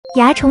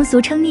蚜虫俗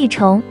称逆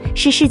虫，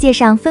是世界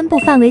上分布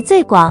范围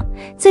最广、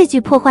最具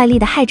破坏力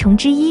的害虫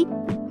之一。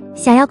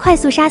想要快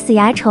速杀死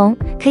蚜虫，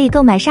可以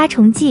购买杀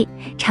虫剂，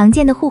常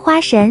见的护花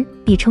神、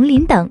吡虫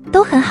林等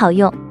都很好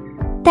用。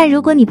但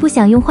如果你不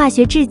想用化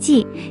学制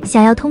剂，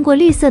想要通过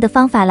绿色的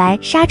方法来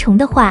杀虫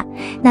的话，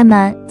那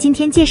么今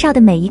天介绍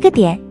的每一个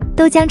点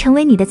都将成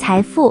为你的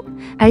财富，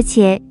而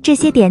且这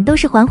些点都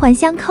是环环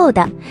相扣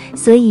的，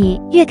所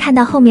以越看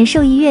到后面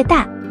受益越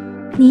大。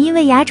你因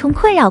为蚜虫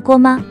困扰过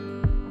吗？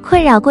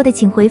困扰过的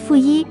请回复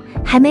1，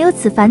还没有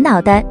此烦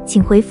恼的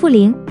请回复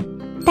0。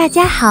大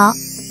家好，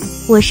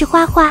我是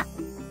花花，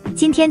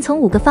今天从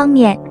5个方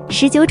面、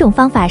19种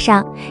方法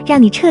上，让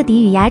你彻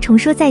底与蚜虫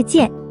说再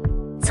见，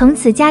从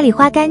此家里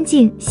花干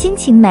净，心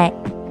情美。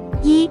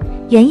1、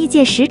园艺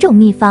界10种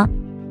秘方。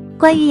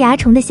关于蚜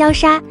虫的消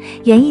杀，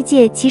园艺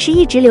界其实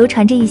一直流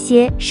传着一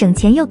些省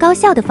钱又高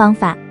效的方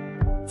法。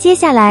接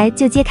下来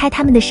就揭开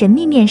它们的神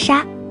秘面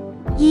纱。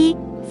1、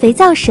肥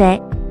皂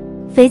水。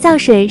肥皂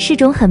水是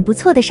种很不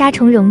错的杀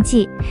虫溶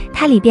剂，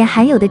它里边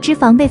含有的脂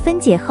肪被分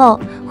解后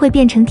会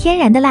变成天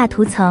然的蜡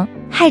涂层，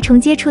害虫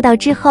接触到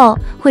之后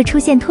会出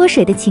现脱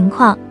水的情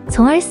况，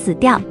从而死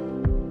掉。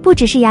不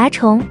只是蚜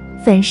虫、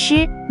粉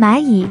虱、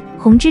蚂蚁、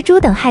红蜘蛛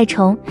等害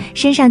虫，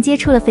身上接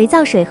触了肥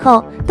皂水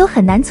后都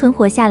很难存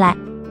活下来。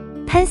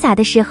喷洒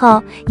的时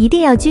候一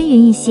定要均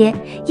匀一些，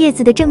叶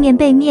子的正面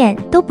背面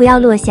都不要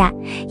落下，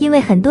因为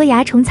很多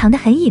蚜虫藏得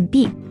很隐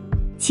蔽。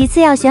其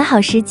次要选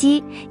好时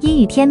机，阴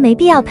雨天没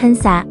必要喷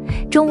洒，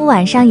中午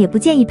晚上也不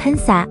建议喷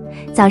洒，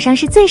早上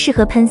是最适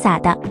合喷洒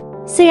的。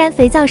虽然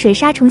肥皂水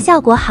杀虫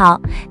效果好，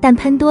但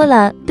喷多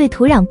了对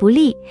土壤不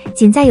利，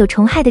仅在有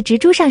虫害的植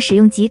株上使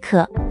用即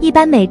可，一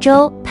般每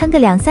周喷个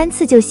2-3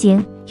次就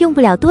行，用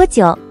不了多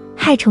久，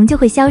害虫就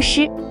会消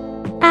失。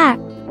2、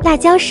辣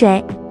椒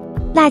水。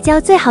辣椒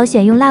最好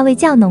选用辣味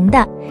较浓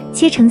的，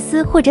切成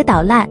丝或者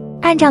捣烂，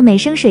按照每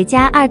升水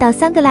加2到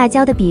3个辣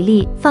椒的比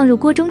例放入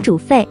锅中煮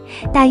沸，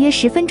大约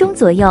10分钟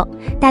左右，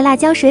待辣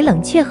椒水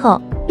冷却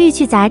后，滤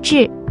去杂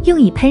质，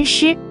用以喷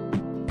湿。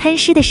喷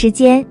湿的时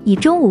间以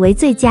中午为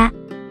最佳。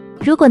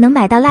如果能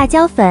买到辣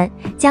椒粉，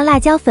将辣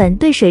椒粉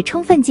兑水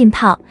充分浸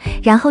泡，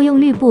然后用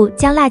滤布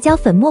将辣椒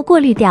粉末过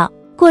滤掉。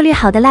过滤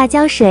好的辣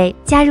椒水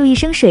加入1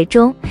升水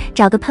中，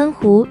找个喷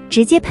壶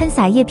直接喷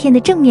洒叶片的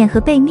正面和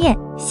背面，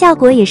效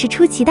果也是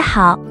出奇的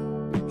好。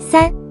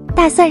3、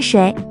大蒜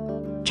水。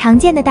常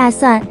见的大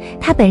蒜，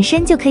它本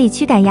身就可以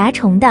驱赶蚜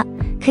虫的，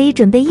可以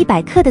准备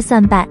100克的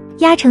蒜瓣，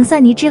压成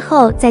蒜泥之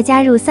后，再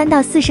加入3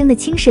到4升的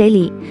清水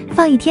里，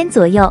放1天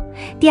左右，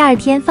第2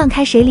天放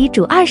开水里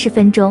煮20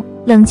分钟，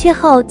冷却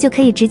后就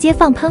可以直接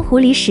放喷壶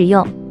里使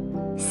用。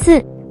4、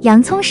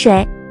洋葱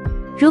水。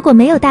如果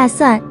没有大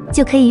蒜，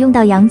就可以用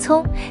到洋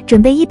葱，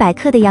准备100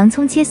克的洋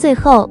葱切碎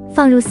后，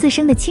放入4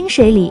升的清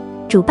水里，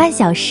煮半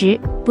小时，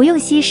不用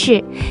稀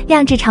释，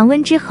晾至常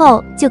温之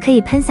后就可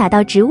以喷洒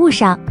到植物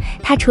上，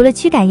它除了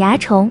驱赶蚜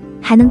虫，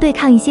还能对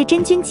抗一些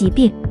真菌疾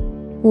病。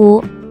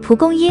5、蒲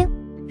公英。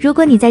如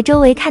果你在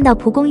周围看到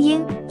蒲公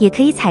英，也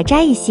可以采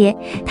摘一些，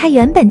它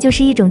原本就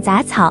是一种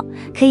杂草，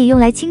可以用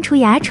来清除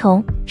蚜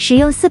虫。使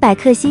用400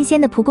克新鲜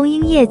的蒲公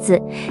英叶子，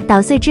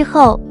捣碎之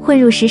后混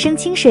入10升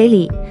清水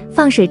里，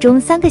放水中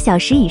3个小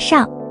时以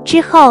上，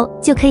之后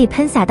就可以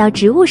喷洒到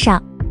植物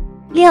上。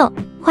6、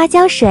花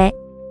椒水。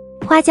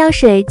花椒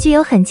水具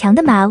有很强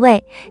的麻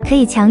味，可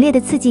以强烈的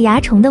刺激蚜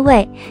虫的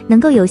胃，能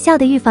够有效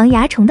的预防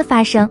蚜虫的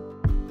发生。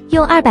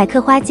用200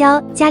克花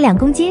椒加2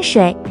公斤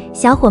水，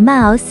小火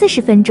慢熬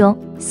40分钟，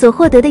所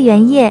获得的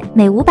原液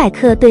每500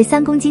克对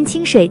3公斤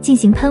清水进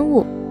行喷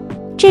雾。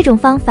这种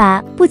方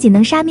法不仅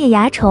能杀灭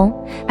蚜虫，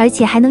而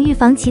且还能预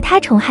防其他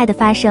虫害的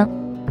发生。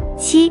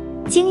7、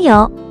精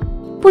油。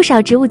不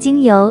少植物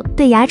精油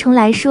对蚜虫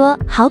来说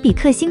好比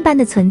克星般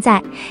的存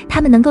在，它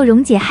们能够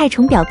溶解害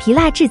虫表皮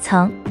蜡质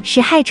层，使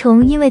害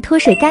虫因为脱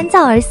水干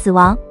燥而死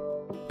亡。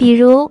比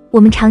如我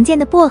们常见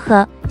的薄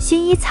荷、薰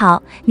衣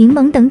草、柠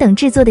檬等等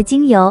制作的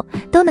精油，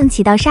都能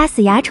起到杀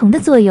死蚜虫的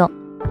作用。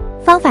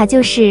方法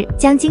就是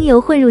将精油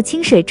混入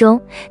清水中，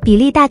比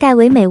例大概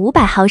为每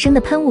500毫升的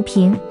喷雾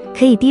瓶，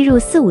可以滴入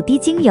4-5滴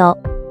精油，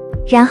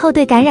然后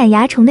对感染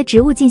蚜虫的植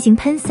物进行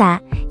喷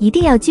洒，一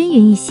定要均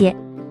匀一些。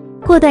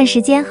过段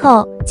时间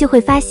后，就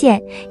会发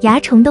现蚜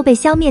虫都被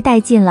消灭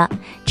殆尽了，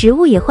植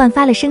物也焕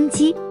发了生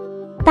机。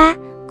8、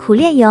苦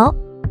楝油。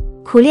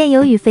苦楝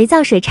油与肥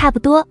皂水差不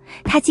多，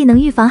它既能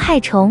预防害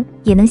虫，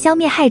也能消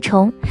灭害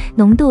虫，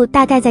浓度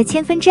大概在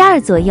2/1000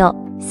左右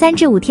，3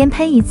至5天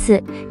喷1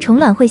次，虫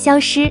卵会消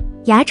失，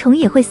蚜虫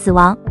也会死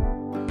亡。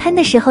喷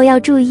的时候要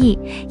注意，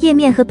叶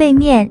面和背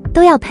面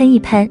都要喷一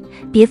喷，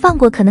别放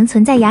过可能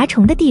存在蚜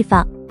虫的地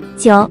方。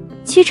9、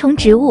驱虫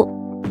植物。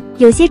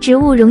有些植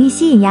物容易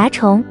吸引蚜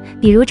虫，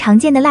比如常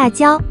见的辣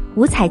椒、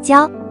五彩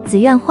椒、紫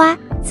苑花、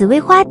紫薇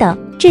花等，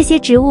这些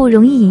植物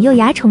容易引诱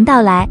蚜虫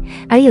到来，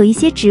而有一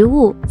些植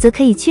物则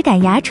可以驱赶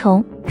蚜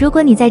虫。如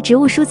果你在植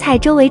物蔬菜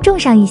周围种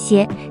上一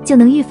些，就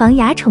能预防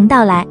蚜虫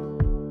到来。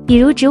比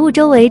如植物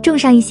周围种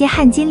上一些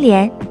旱金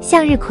莲、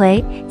向日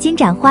葵、金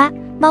盏花、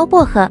猫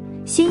薄荷、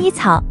薰衣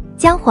草、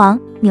姜黄、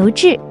牛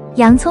至、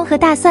洋葱和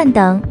大蒜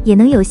等，也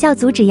能有效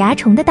阻止蚜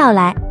虫的到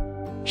来。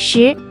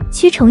10.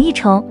 驱虫益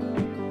虫。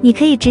你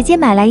可以直接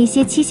买来一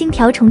些7星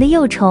条虫的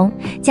幼虫，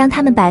将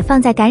它们摆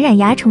放在感染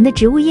蚜虫的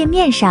植物叶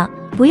面上，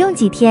不用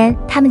几天，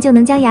它们就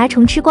能将蚜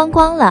虫吃光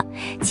光了。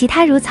其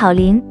他如草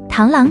蛉、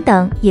螳螂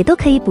等也都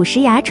可以捕食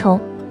蚜虫。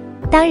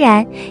当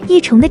然，益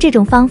虫的这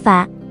种方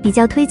法比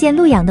较推荐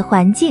露养的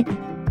环境。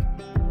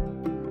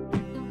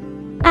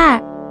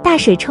2. 大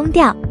水冲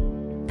掉。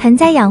盆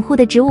栽养护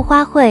的植物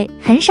花卉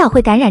很少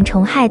会感染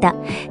虫害的，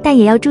但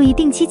也要注意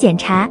定期检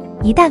查，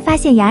一旦发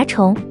现蚜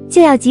虫，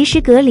就要及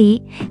时隔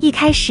离。一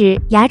开始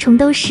蚜虫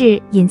都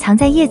是隐藏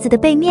在叶子的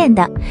背面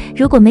的，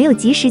如果没有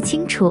及时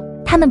清除，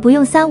它们不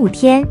用3-5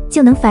天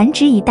就能繁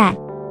殖一代。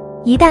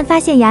一旦发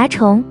现蚜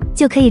虫，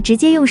就可以直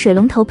接用水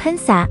龙头喷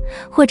洒，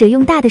或者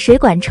用大的水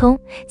管冲，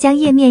将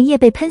叶面叶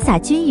背喷洒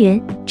均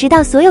匀，直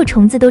到所有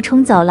虫子都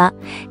冲走了。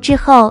之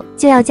后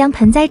就要将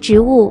盆栽植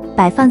物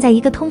摆放在一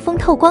个通风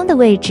透光的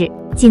位置，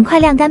尽快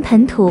晾干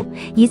盆土，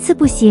一次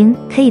不行，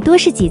可以多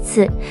试几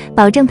次，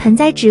保证盆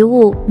栽植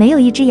物没有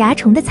一只蚜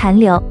虫的残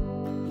留。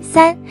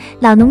3.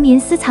 老农民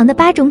私藏的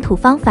8种土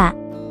方法。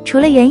除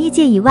了园艺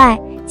界以外，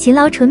勤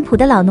劳淳朴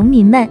的老农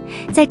民们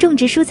在种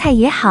植蔬菜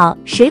也好，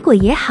水果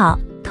也好，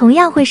同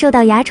样会受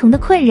到蚜虫的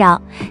困扰，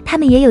他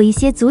们也有一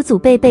些祖祖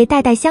辈辈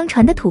代代相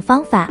传的土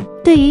方法，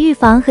对于预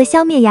防和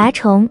消灭蚜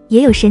虫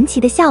也有神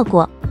奇的效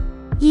果。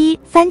1.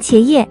 番茄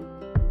叶。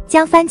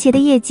将番茄的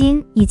叶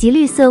茎以及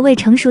绿色未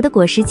成熟的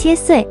果实切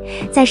碎，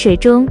在水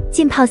中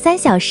浸泡3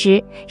小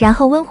时，然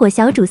后温火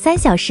小煮3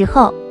小时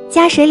后，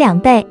加水2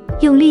倍，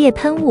用绿叶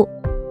喷雾。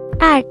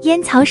2.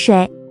 烟草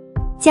水。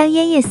将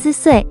烟叶撕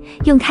碎，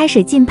用开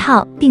水浸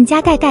泡并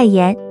加盖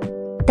盐，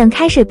等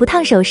开水不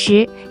烫手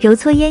时，揉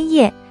搓烟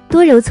叶，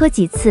多揉搓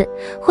几次，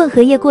混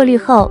合液过滤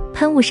后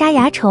喷雾杀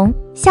蚜虫，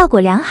效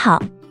果良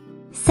好。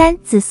3.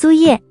 紫苏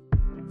叶。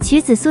取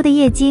紫苏的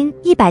叶茎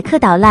100克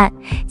捣烂，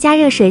加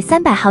热水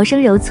300毫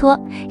升揉搓，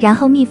然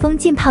后密封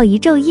浸泡1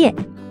昼夜。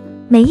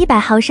每100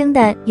毫升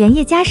的原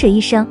液加水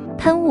1升，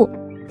喷雾。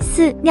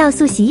4. 尿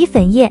素洗衣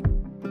粉叶。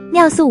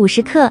尿素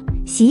50克，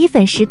洗衣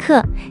粉10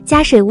克，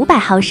加水500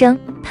毫升，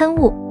喷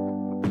雾。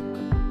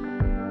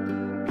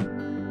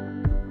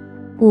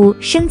5.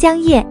 生姜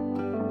叶。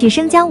取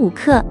生姜5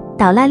克，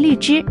捣烂滤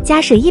汁，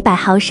加水100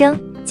毫升，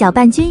搅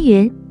拌均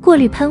匀，过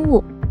滤喷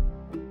雾。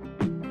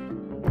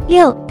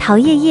6. 桃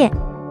叶叶。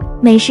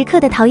每10克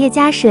的桃叶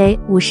加水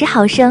50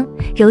毫升，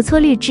揉搓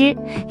滤汁，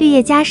绿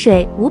叶加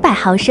水500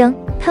毫升，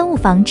喷雾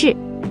防治。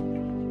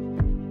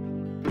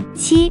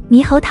7.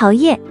 猕猴桃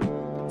叶。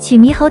取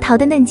猕猴桃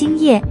的嫩茎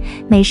叶，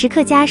每10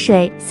克加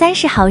水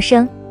30毫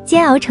升，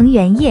煎熬成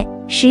原液，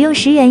使用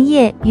食原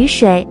液与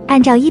水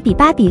按照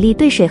1:8比例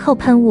兑水后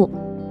喷雾。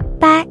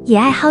8. 野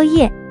艾蒿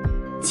叶。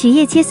取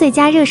叶切碎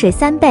加热水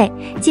3倍，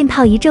浸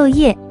泡1昼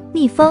夜，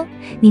密封，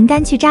拧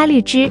干去渣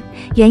滤汁，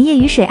原液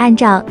与水按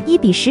照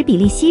1:10比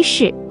例稀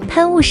释，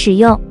喷雾使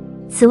用。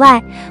此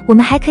外，我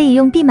们还可以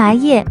用蓖麻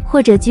叶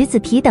或者橘子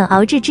皮等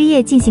熬制汁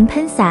液进行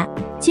喷洒，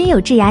均有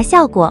治蚜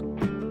效果。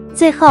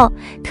最后，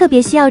特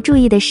别需要注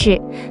意的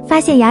是，发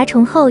现蚜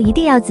虫后一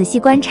定要仔细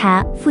观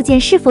察附近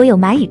是否有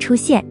蚂蚁出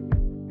现。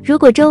如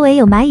果周围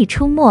有蚂蚁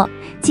出没，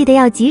记得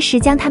要及时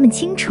将它们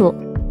清除。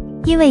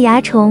因为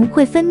蚜虫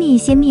会分泌一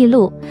些蜜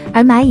露，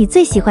而蚂蚁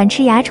最喜欢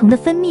吃蚜虫的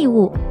分泌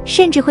物，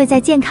甚至会在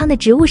健康的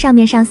植物上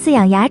面饲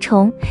养蚜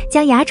虫，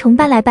将蚜虫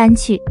搬来搬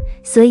去。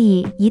所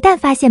以一旦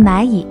发现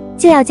蚂蚁，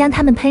就要将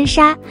它们喷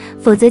杀，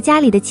否则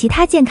家里的其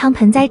他健康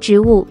盆栽植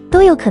物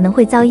都有可能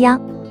会遭殃。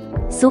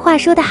俗话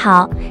说得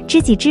好，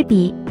知己知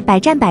彼，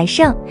百战百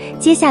胜。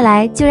接下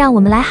来就让我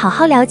们来好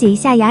好了解一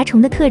下蚜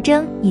虫的特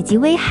征以及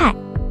危害。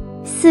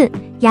4.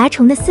 蚜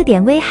虫的4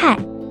点危害。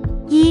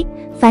1.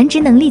 繁殖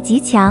能力极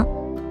强。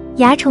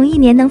蚜虫1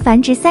年能繁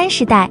殖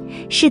30代，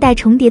世代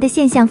重叠的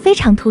现象非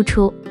常突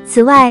出。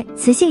此外，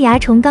雌性蚜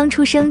虫刚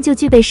出生就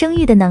具备生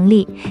育的能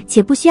力，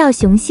且不需要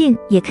雄性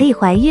也可以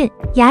怀孕。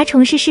蚜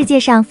虫是世界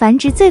上繁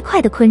殖最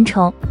快的昆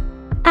虫。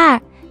2.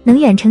 能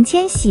远程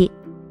迁徙。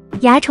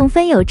蚜虫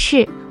分有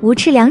翅、无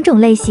翅2种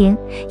类型，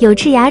有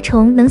翅蚜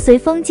虫能随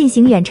风进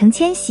行远程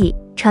迁徙，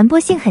传播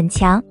性很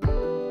强。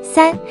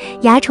3.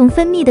 蚜虫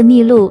分泌的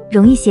蜜露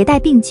容易携带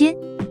病菌。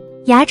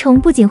蚜虫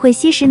不仅会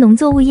吸食农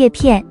作物叶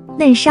片、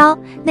嫩梢、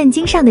嫩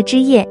茎上的枝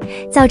叶，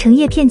造成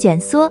叶片卷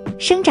缩、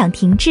生长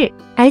停滞，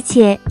而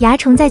且蚜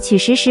虫在取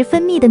食时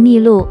分泌的蜜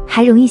露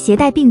还容易携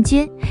带病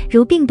菌，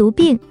如病毒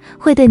病，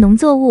会对农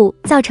作物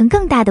造成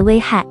更大的危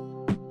害。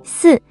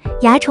4.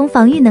 蚜虫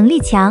防御能力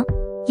强。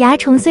蚜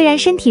虫虽然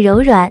身体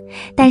柔软，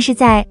但是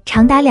在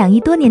长达2亿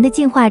多年的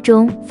进化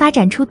中发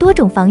展出多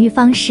种防御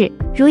方式，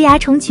如蚜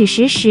虫取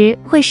食时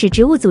会使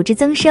植物组织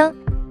增生，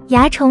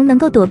蚜虫能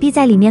够躲避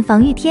在里面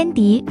防御天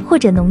敌或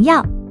者农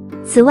药。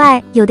此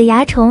外，有的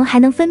蚜虫还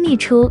能分泌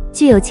出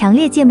具有强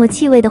烈芥末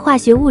气味的化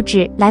学物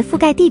质来覆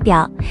盖地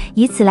表，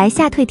以此来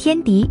吓退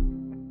天敌。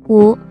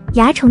5.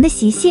 蚜虫的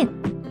习性。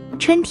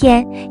春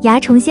天，蚜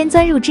虫先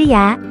钻入枝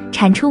芽，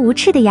产出无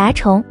翅的蚜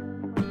虫，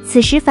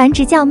此时繁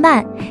殖较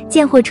慢，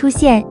见或出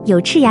现有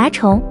翅蚜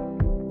虫。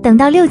等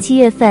到6、7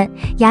月份，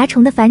蚜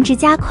虫的繁殖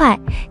加快，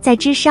在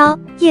枝梢、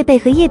叶背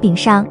和叶柄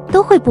上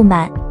都会布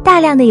满，大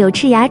量的有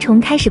翅蚜虫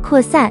开始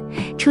扩散，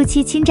初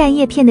期侵占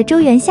叶片的周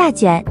缘下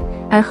卷，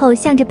而后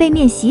向着背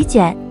面席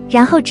卷，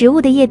然后植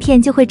物的叶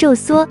片就会皱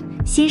缩，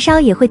新梢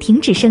也会停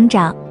止生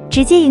长，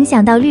直接影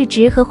响到绿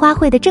植和花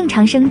卉的正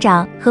常生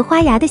长和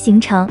花芽的形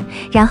成，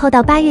然后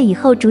到8月以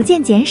后逐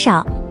渐减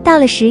少，到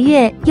了10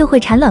月又会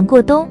产卵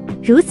过冬，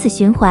如此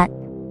循环。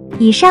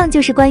以上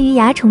就是关于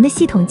蚜虫的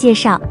系统介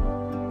绍，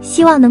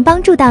希望能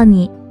帮助到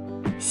你。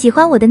喜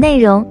欢我的内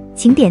容，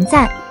请点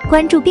赞、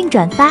关注并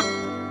转发，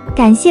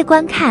感谢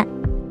观看，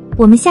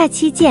我们下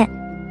期见。